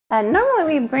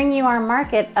Normally we bring you our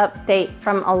market update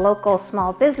from a local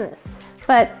small business,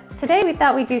 but today we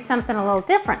thought we'd do something a little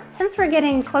different. Since we're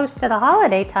getting close to the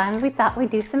holiday time, we thought we'd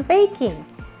do some baking.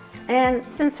 And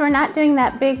since we're not doing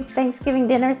that big Thanksgiving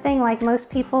dinner thing like most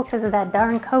people because of that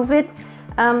darn COVID,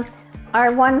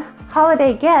 our one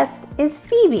holiday guest is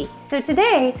Phoebe. So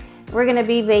today we're gonna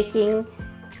be baking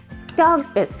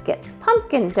dog biscuits,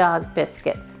 pumpkin dog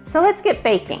biscuits. So let's get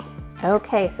baking.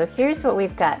 Okay, so here's what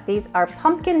we've got. These are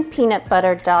pumpkin peanut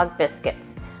butter dog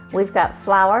biscuits. We've got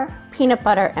flour, peanut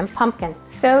butter, and pumpkin.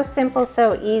 So simple,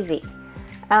 so easy.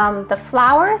 The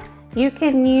flour, you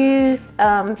can use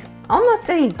almost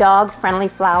any dog-friendly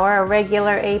flour, a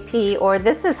regular AP, or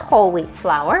this is whole wheat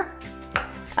flour.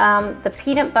 The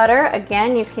peanut butter,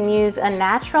 again, you can use a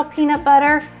natural peanut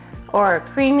butter or a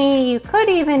creamy. You could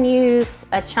even use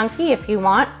a chunky if you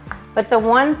want. But the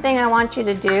one thing I want you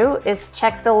to do is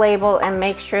check the label and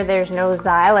make sure there's no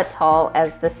xylitol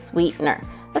as the sweetener.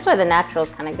 That's why the natural is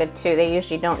kind of good too. They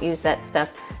usually don't use that stuff.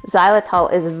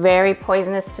 Xylitol is very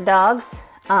poisonous to dogs.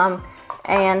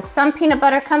 And some peanut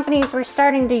butter companies were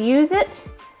starting to use it.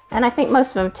 And I think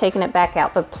most of them have taken it back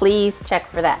out, but please check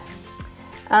for that.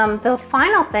 The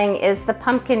final thing is the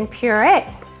pumpkin puree.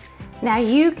 Now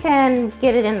you can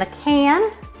get it in the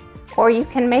can, or you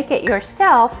can make it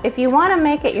yourself. If you want to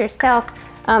make it yourself,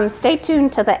 stay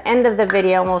tuned to the end of the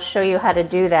video and we'll show you how to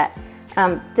do that.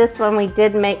 This one we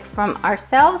did make from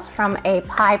ourselves from a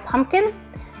pie pumpkin.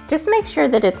 Just make sure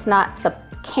that it's not the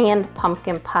canned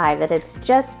pumpkin pie, that it's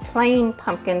just plain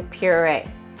pumpkin puree.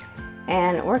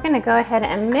 And we're going to go ahead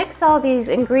and mix all these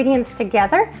ingredients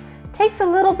together. Takes a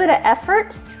little bit of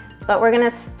effort, but we're going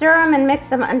to stir them and mix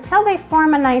them until they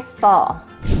form a nice ball.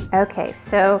 Okay,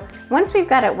 so once we've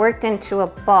got it worked into a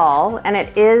ball, and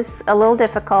it is a little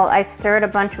difficult, I stirred a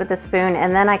bunch with a spoon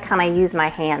and then I kind of use my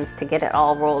hands to get it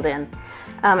all rolled in.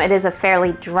 It is a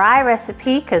fairly dry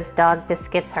recipe because dog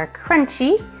biscuits are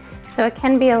crunchy, so it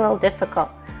can be a little difficult.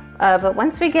 But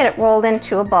once we get it rolled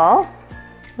into a ball,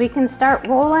 we can start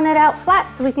rolling it out flat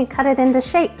so we can cut it into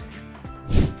shapes.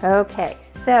 Okay,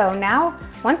 so now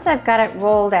once I've got it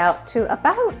rolled out to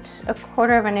about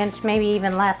 1/4 of an inch, maybe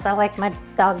even less. I like my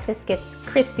dog biscuits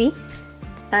crispy.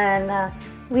 And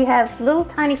we have little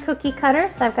tiny cookie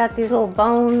cutters. I've got these little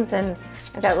bones and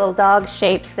I've got little dog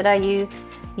shapes that I use.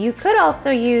 You could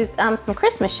also use some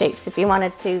Christmas shapes if you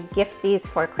wanted to gift these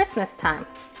for Christmas time.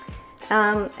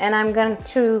 And I'm going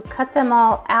to cut them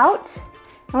all out.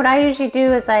 What I usually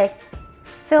do is I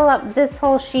fill up this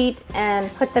whole sheet and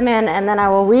put them in, and then I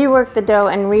will rework the dough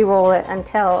and re-roll it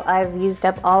until I've used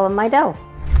up all of my dough.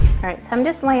 All right, so I'm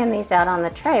just laying these out on the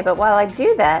tray, but while I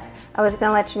do that, I was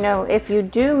gonna let you know, if you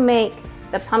do make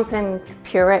the pumpkin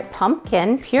puree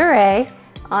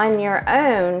on your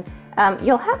own,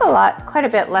 you'll have quite a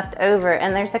bit left over,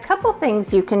 and there's a couple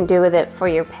things you can do with it for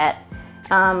your pet.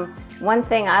 One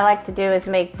thing I like to do is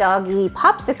make doggy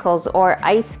popsicles or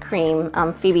ice cream.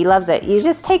 Phoebe loves it. You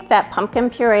just take that pumpkin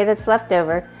puree that's left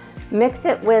over, mix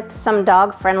it with some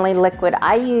dog-friendly liquid.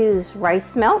 I use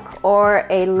rice milk or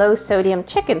a low-sodium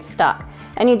chicken stock.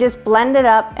 And you just blend it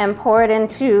up and pour it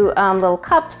into little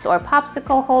cups or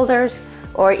popsicle holders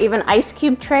or even ice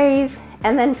cube trays,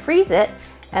 and then freeze it.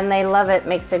 And they love it.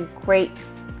 Makes a great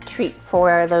treat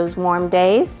for those warm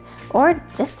days, or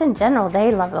just in general,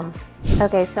 they love them.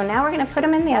 Okay, so now we're gonna put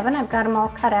them in the oven. I've got them all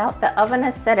cut out. The oven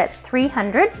is set at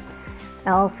 300.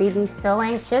 Oh, Phoebe's so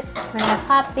anxious. We're gonna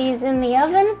pop these in the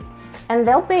oven and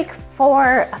they'll bake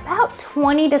for about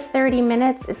 20 to 30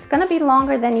 minutes. It's gonna be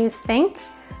longer than you think,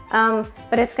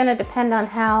 but it's gonna depend on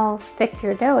how thick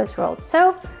your dough is rolled.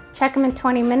 So check them in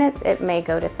 20 minutes, it may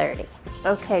go to 30.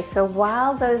 Okay, so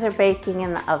while those are baking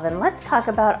in the oven, let's talk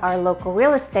about our local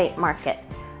real estate market.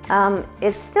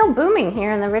 It's still booming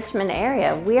here in the Richmond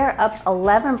area. We are up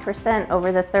 11%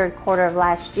 over the third quarter of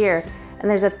last year, and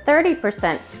there's a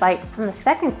 30% spike from the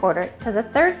second quarter to the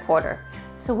third quarter.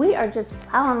 So we are just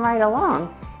plowing right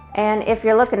along. And if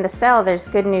you're looking to sell, there's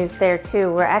good news there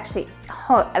too. We're actually,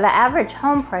 the average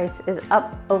home price is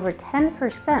up over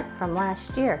 10% from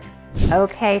last year.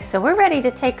 Okay, so we're ready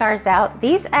to take ours out.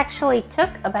 These actually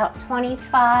took about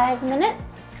 25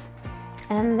 minutes,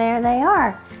 and there they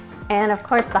are. And of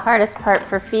course, the hardest part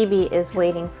for Phoebe is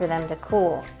waiting for them to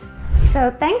cool.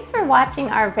 So thanks for watching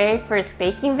our very first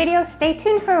baking video. Stay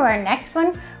tuned for our next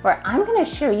one, where I'm gonna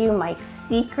show you my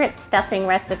secret stuffing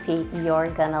recipe. You're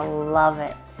gonna love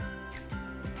it.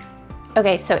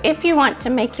 Okay, so if you want to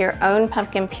make your own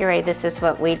pumpkin puree, this is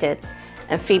what we did.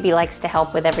 And Phoebe likes to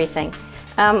help with everything.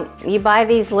 You buy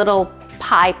these little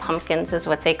pie pumpkins is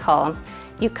what they call them.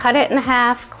 You cut it in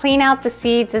half, clean out the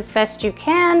seeds as best you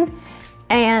can,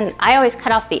 and I always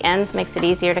cut off the ends, makes it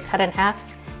easier to cut in half.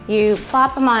 You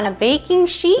plop them on a baking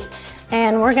sheet,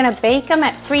 and we're gonna bake them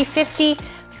at 350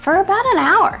 for about an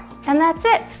hour, and that's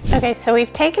it. Okay, so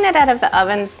we've taken it out of the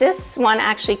oven. This one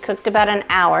actually cooked about an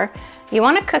hour. You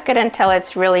wanna cook it until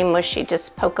it's really mushy.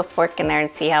 Just poke a fork in there and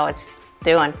see how it's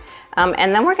doing.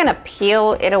 And then we're gonna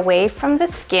peel it away from the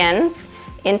skin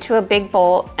into a big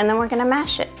bowl, and then we're gonna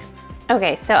mash it.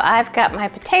 Okay, so I've got my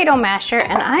potato masher,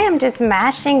 and I am just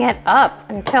mashing it up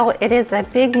until it is a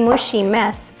big mushy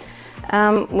mess.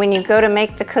 When you go to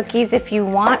make the cookies, if you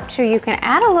want to, you can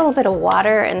add a little bit of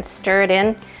water and stir it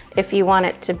in if you want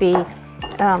it to be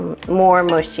more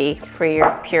mushy for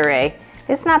your puree.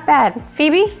 It's not bad.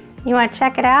 Phoebe, you want to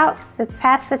check it out? Does it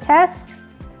pass the test?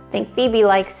 I think Phoebe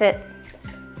likes it.